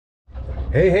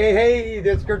Hey,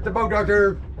 this is Kurt the Boat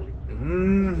Doctor.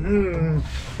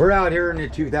 We're out here in the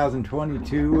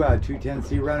 2022 210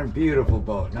 searunner. Beautiful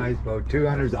boat, nice boat.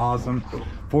 200's awesome.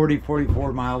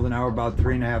 44 miles an hour, about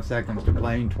 3.5 seconds to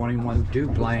plane, 21 to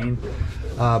plane.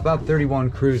 About 31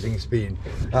 cruising speed.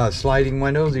 Sliding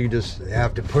windows, you just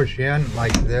have to push in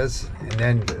like this and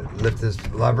then lift this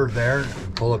lever there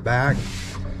and pull it back.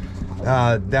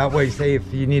 That way, say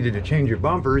if you needed to change your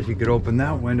bumpers, you could open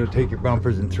that window, take your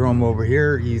bumpers and throw them over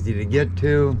here, easy to get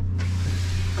to.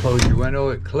 Close your window,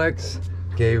 it clicks.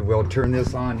 Okay, we'll turn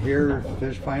this on here,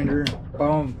 fish finder,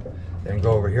 boom. Then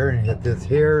go over here and hit this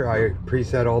here. I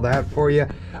preset all that for you.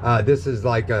 This is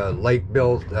like a lake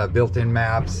built-in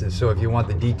maps. So if you want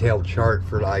the detailed chart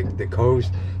for like the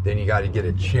coast, then you got to get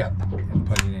a chip and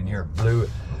put it in here.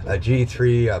 A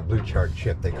G3 blue chart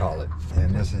chip, they call it.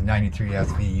 And this is 93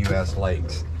 SV US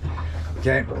lakes.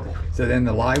 Okay, so then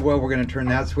the live well, we're going to turn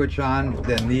that switch on.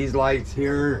 Then these lights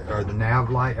here are the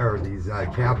nav light, or these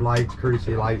cab lights,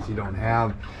 courtesy lights you don't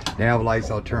have. Nav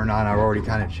lights I'll turn on. I've already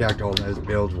kind of checked all those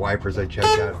bills. Wipers, I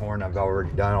checked that horn. I've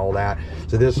already done all that.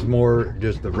 So this is more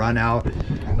just the run out.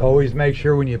 Always make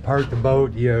sure when you park the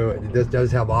boat, this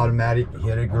does have automatic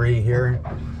hit agree here.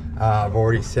 I've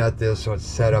already set this, so it's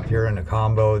set up here in the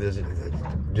combo. This is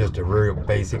just a real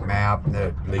basic map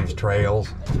that leaves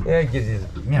trails. Yeah, it gives you,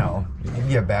 you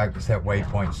get back, set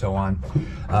waypoints, so on.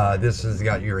 This has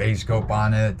got your A-scope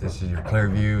on it. This is your clear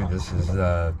view. This is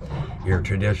your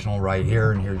traditional right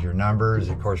here, and here's your numbers.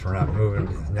 Of course, we're not moving.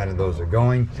 None of those are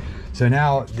going. So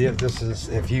now, this is,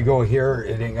 if you go here,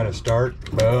 it ain't gonna start.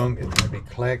 Boom, it's gonna be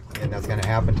clicked, and that's gonna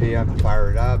happen to you. Fire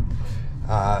it up.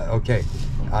 Okay,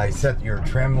 I set your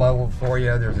trim level for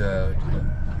you. There's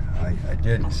I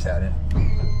did set it.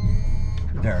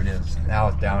 There it is. Now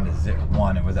it's down to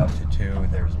 1. It was up to 2.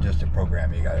 There's just a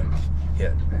program you got to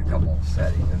hit, a couple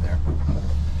settings in there.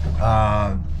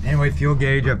 Anyway, fuel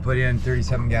gauge, I put in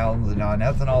 37 gallons of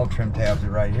non-ethanol. Trim tabs are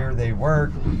right here. They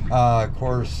work. Of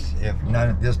course, if none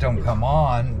of this don't come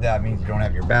on, that means you don't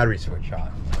have your battery switch on.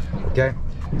 Okay?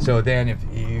 So then if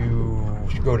you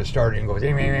go to start it and goes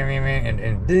and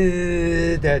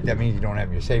that means you don't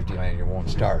have your safety lane, it won't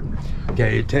start.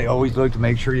 Okay, always look to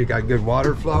make sure you got good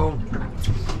water flow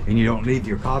and you don't leave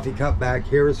your coffee cup back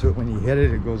here, so when you hit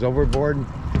it, it goes overboard.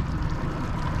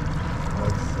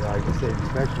 Like I said,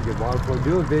 especially good water flow.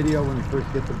 Do a video when you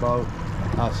first get the boat,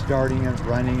 starting it,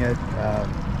 running it,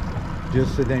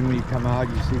 just so then when you come out,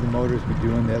 you see the motors be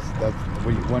doing this. That's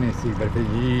what you want to see. But if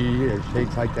it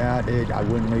shakes like that, I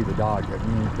wouldn't leave the dog. If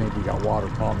you think you got water,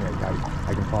 call me.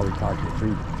 I can probably talk you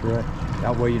through it.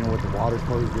 That way you know what the water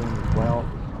flow is doing as well.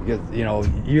 Because,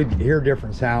 you hear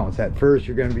different sounds. At first,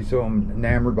 you're going to be so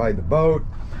enamored by the boat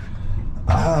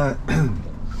that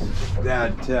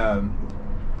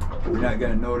you're not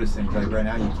going to notice things. Like right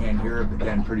now you can't hear it, but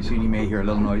then pretty soon you may hear a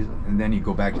little noise, and then you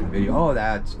go back to the video, oh,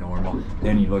 that's normal.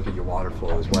 Then you look at your water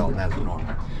flow as well, and that's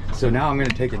normal. So now I'm going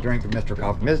to take a drink of Mr.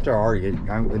 Coffee. Mr. R,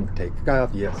 I'm going to take a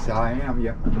coffee. Yes, I am.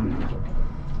 Yeah.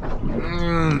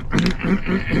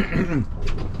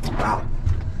 Wow.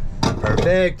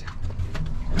 Perfect.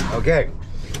 Okay.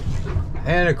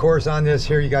 And of course on this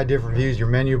here, you got different views. Your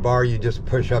menu bar, you just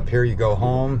push up here, you go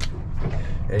home,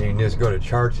 and you can just go to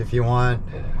charts if you want.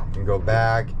 You can go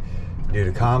back, do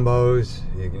the combos,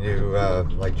 you can do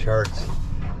like charts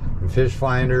and fish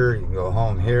finder. You can go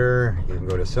home here, you can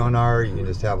go to sonar, you can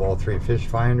just have all 3 fish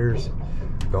finders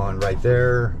going right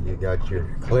there. You got your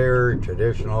clear,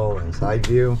 traditional, and side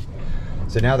view.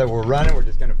 So now that we're running, we're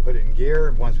just going to put it in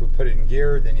gear. Once we put it in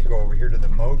gear, then you go over here to the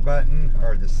mode button,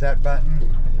 or the set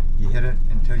button. You hit it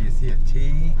until you see a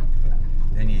T,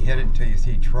 then you hit it until you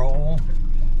see troll.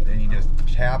 Then you just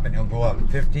tap and it'll go up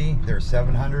 50. There's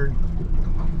 700.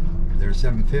 There's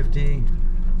 750.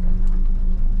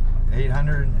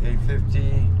 800,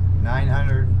 850,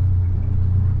 900.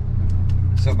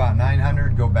 So about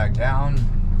 900, go back down.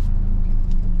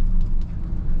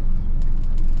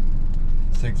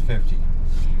 650.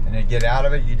 And then get out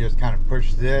of it, you just kind of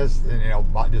push this and it'll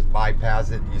just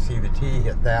bypass it. You see the T,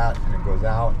 hit that, and it goes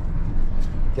out.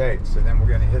 Okay, so then we're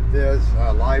going to hit this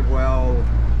live well.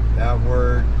 That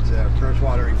worked.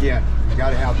 Freshwater again. You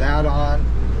got to have that on.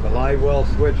 The live well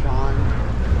switch on.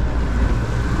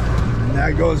 And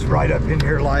that goes right up in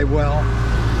here, live well.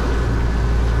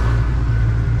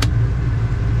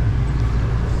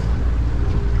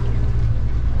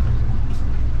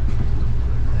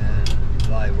 And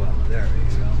live well. There we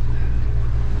go.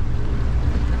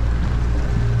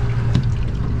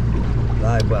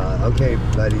 Live well. Okay,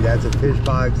 buddy. That's a fish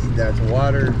box. That's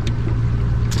water.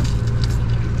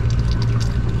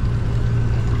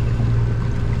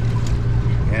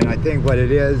 And I think what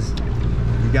it is,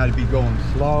 you you got to be going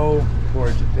slow for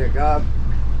it to pick up.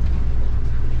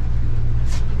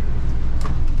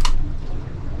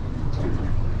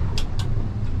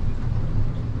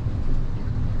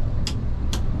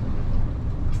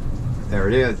 There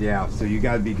it is, yeah. So you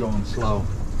got to be going slow.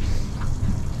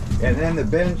 And then the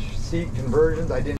bench seat conversions, I didn't